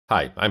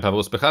Hi, I'm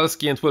Paweł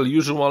Spychalski, and well,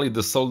 usually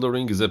the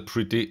soldering is a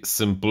pretty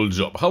simple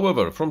job.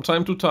 However, from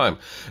time to time,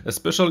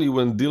 especially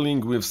when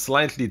dealing with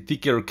slightly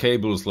thicker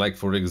cables like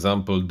for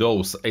example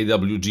those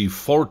AWG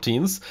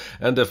 14s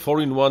and a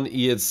 4-in-1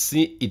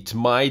 ESC, it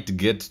might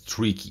get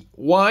tricky.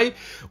 Why?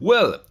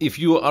 Well, if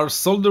you are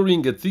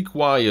soldering a thick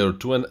wire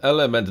to an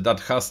element that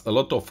has a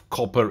lot of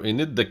copper in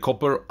it, the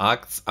copper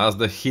acts as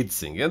the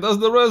heatsink, and as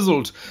the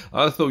result,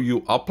 although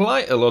you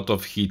apply a lot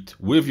of heat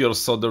with your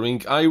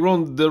soldering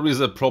iron, there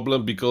is a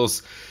problem because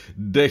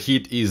the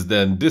heat is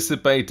then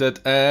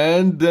dissipated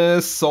and the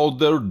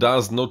solder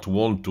does not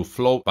want to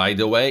flow. By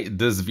the way,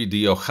 this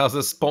video has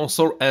a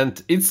sponsor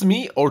and it's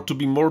me, or to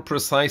be more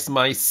precise,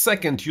 my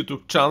second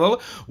YouTube channel,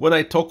 when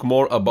I talk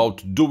more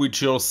about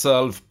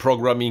do-it-yourself,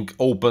 programming,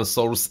 open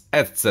source,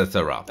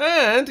 etc.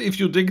 And if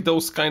you dig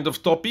those kind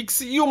of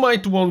topics, you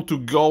might want to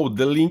go,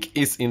 the link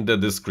is in the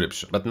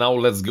description. But now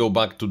let's go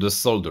back to the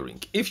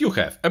soldering. If you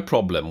have a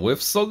problem with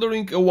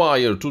soldering a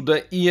wire to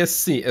the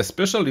ESC,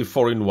 especially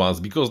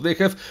 4-in-1s, because they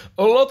have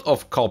a lot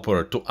of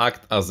copper to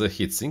act as a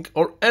heatsink,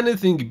 or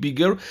anything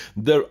bigger,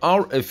 there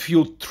are a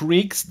few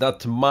tricks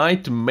that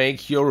might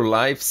make your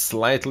life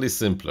slightly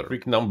simpler.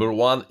 Trick number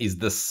one is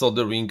the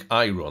soldering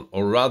iron,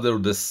 or rather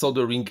the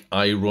soldering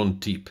iron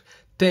tip.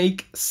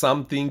 Take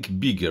something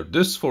bigger.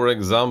 This, for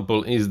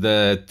example, is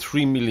the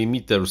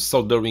 3mm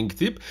soldering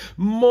tip,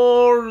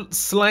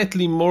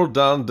 slightly more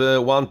than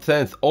the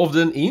 1/10 of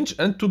an inch,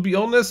 and to be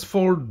honest,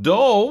 for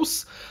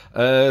those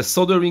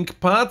soldering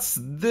pads,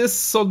 this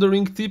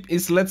soldering tip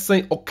is, let's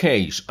say,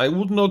 okayish. I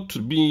would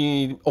not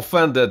be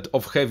offended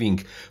of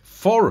having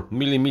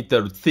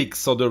 4mm thick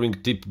soldering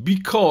tip,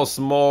 because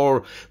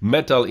more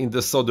metal in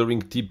the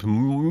soldering tip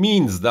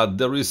means that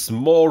there is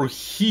more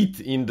heat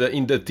in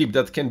the tip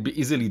that can be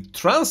easily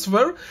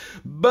transferred,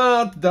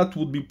 but that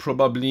would be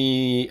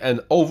probably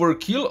an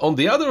overkill. On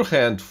the other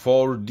hand,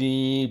 for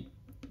the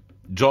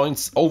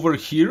joints over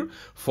here,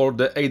 for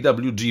the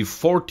AWG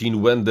 14,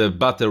 when the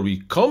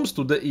battery comes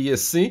to the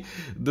ESC,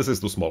 this is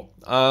too small.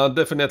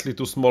 Definitely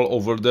too small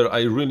over there.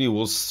 I really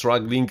was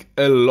struggling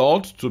a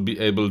lot to be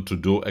able to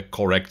do a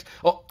correct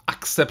or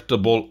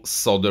acceptable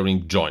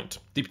soldering joint.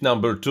 Tip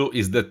number two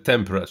is the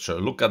temperature.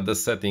 Look at the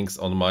settings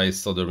on my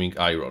soldering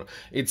iron.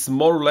 It's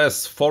more or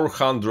less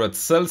 400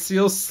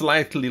 Celsius,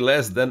 slightly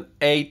less than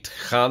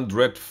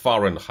 800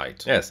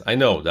 Fahrenheit. Yes, I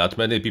know that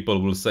many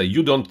people will say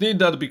you don't need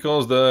that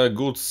because the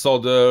good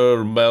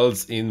solder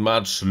melts in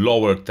much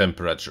lower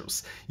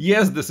temperatures.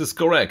 Yes, this is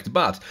correct,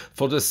 but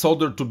for the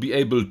solder to be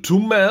able to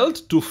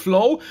melt, to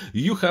flow,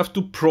 you have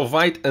to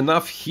provide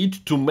enough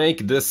heat to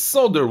make the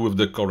solder with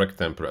the correct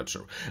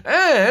temperature.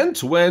 And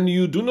when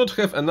you do not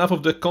have enough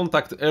of the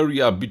contact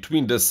area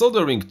between the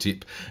soldering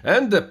tip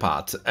and the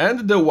pad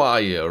and the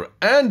wire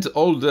and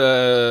all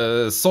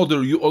the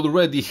solder you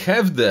already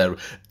have there,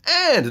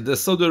 and the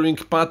soldering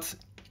pad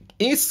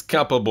is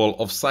capable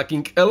of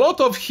sucking a lot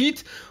of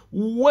heat,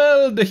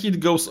 well, the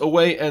heat goes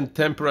away and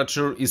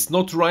temperature is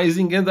not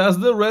rising, and as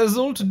the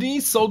result,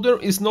 the solder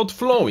is not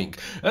flowing.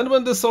 And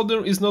when the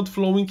solder is not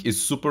flowing, it's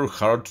super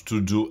hard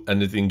to do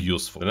anything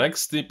useful. The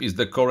next tip is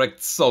the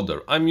correct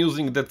solder. I'm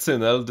using the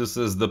Cynel. This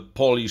is the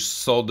Polish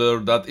solder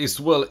that is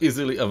well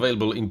easily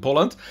available in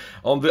Poland.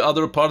 On the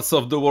other parts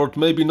of the world,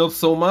 maybe not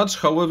so much.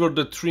 However,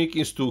 the trick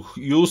is to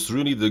use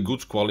really the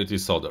good quality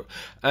solder.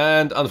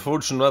 And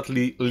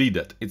unfortunately,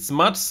 leaded. It's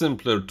much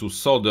simpler to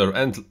solder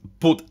and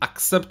put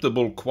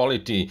acceptable quality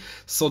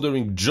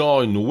soldering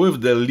joint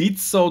with the lead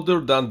solder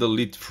than the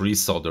lead-free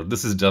solder.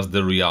 This is just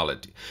the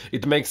reality.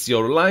 It makes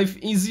your life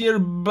easier,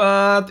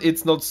 but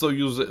it's not so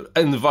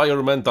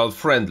environmental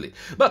friendly.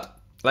 But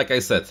like I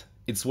said,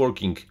 it's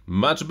working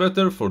much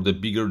better for the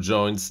bigger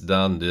joints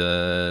than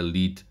the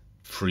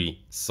lead-free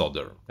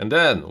solder. And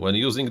then, when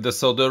using the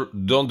solder,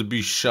 don't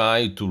be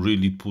shy to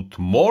really put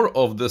more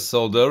of the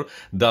solder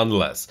than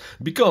less.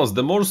 Because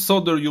the more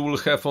solder you will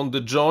have on the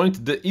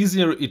joint, the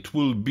easier it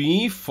will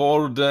be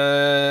for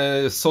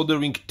the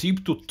soldering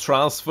tip to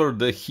transfer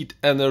the heat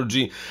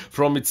energy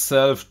from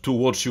itself to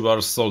what you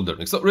are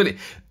soldering. So really,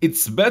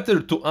 it's better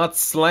to add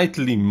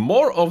slightly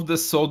more of the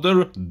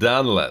solder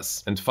than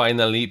less. And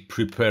finally,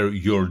 prepare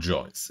your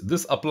joints.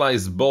 This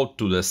applies both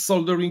to the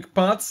soldering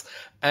pads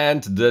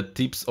and the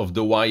tips of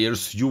the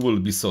wires you will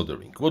be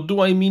soldering. What do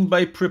I mean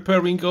by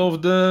preparing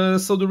of the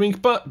soldering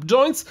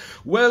joints?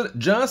 Well,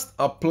 just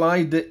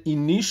apply the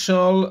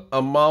initial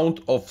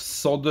amount of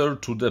solder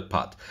to the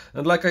pad.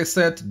 And like I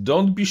said,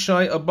 don't be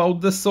shy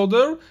about the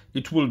solder.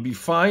 It will be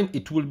fine.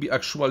 It will be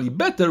actually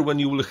better when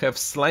you will have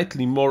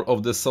slightly more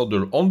of the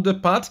solder on the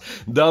pad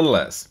than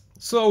less.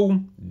 So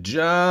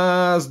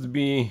just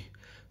be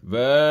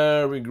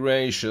very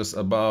gracious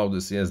about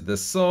this. Yes, the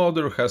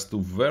solder has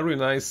to very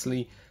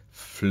nicely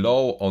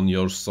flow on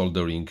your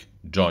soldering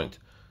joint.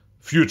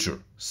 Future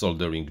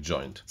soldering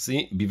joint.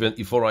 See, even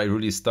before I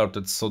really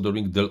started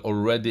soldering, there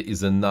already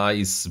is a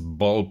nice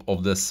bulb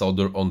of the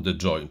solder on the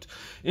joint.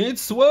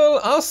 It's well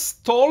as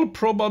tall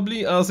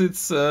probably as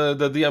it's the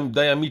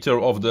diameter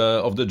of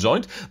the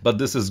joint, but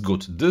this is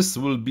good. This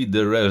will be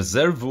the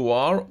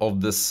reservoir of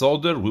the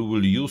solder we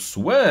will use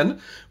when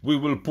we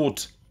will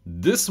put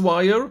this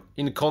wire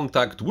in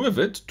contact with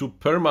it to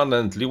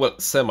permanently, well,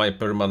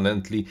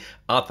 semi-permanently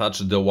attach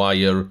the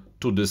wire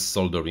to this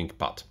soldering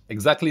pad.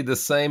 Exactly the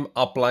same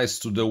applies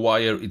to the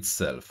wire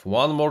itself.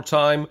 One more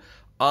time,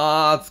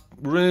 add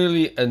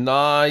really a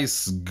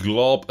nice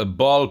glob, a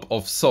bulb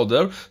of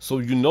solder, so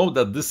you know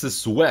that this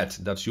is wet,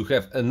 that you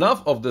have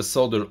enough of the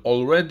solder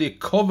already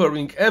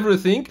covering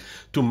everything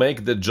to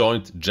make the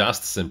joint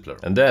just simpler.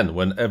 And then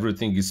when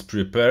everything is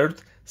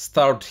prepared,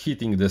 start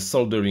heating the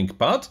soldering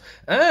pad,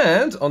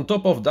 and on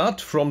top of that,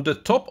 from the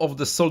top of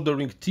the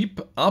soldering tip,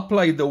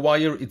 apply the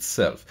wire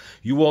itself.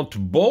 You want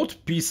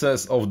both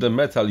pieces of the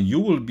metal you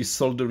will be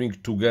soldering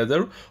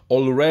together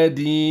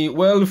already,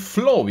 well,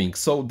 flowing.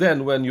 So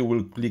then when you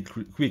will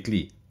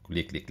quickly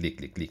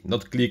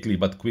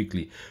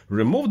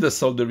remove the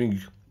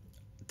soldering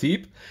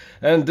tip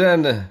and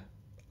then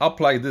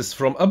apply this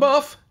from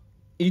above,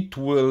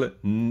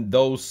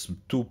 those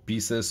two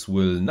pieces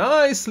will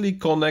nicely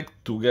connect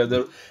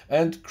together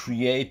and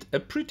create a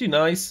pretty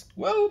nice,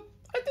 well,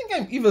 I think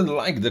I even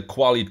like the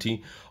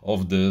quality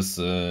of this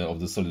of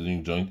the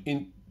soldering joint.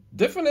 It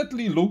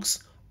definitely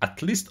looks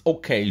at least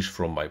okayish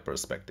from my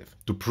perspective.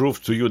 To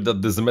prove to you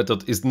that this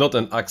method is not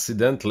an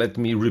accident, let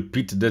me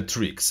repeat the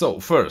trick. So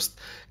first,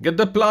 get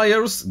the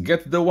pliers,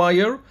 get the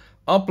wire,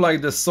 apply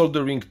the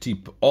soldering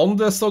tip on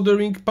the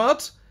soldering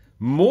pad,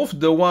 move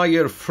the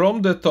wire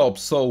from the top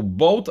so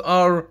both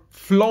are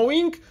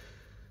flowing,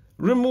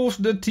 remove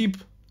the tip,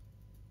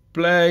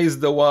 place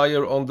the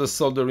wire on the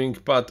soldering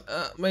pad,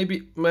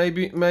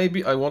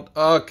 maybe I want,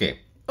 okay,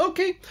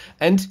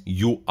 and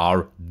you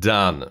are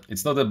done.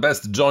 It's not the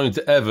best joint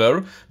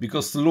ever,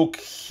 because look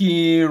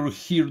here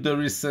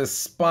there is a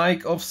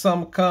spike of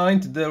some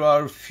kind, there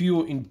are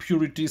few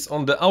impurities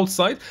on the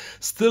outside,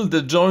 still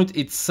the joint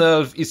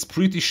itself is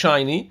pretty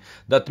shiny,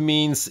 that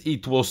means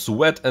it was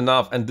wet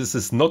enough, and this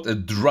is not a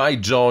dry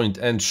joint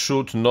and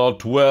should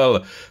not,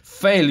 well,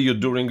 fail you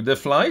during the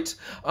flight.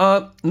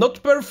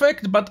 Not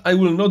perfect, but I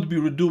will not be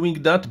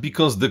redoing that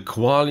because the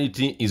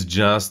quality is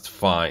just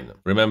fine.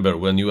 Remember,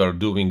 when you are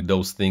doing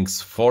those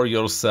things for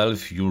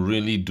yourself, you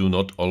really do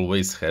not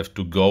always have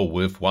to go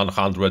with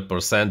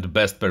 100%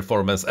 best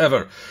performance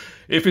ever.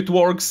 If it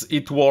works,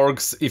 it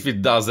works. If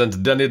it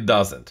doesn't, then it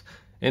doesn't.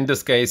 In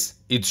this case,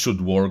 it should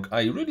work.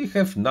 I really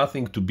have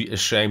nothing to be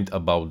ashamed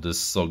about this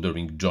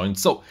soldering joint,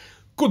 so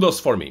kudos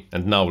for me.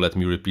 And now let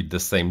me repeat the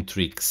same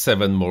trick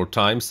 7 more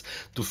times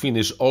to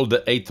finish all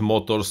the 8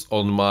 motors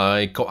on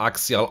my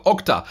coaxial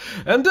Octa.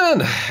 And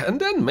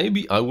then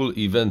maybe I will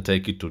even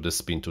take it to the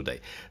spin today.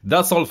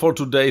 That's all for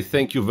today.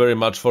 Thank you very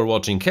much for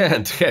watching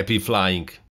and happy flying!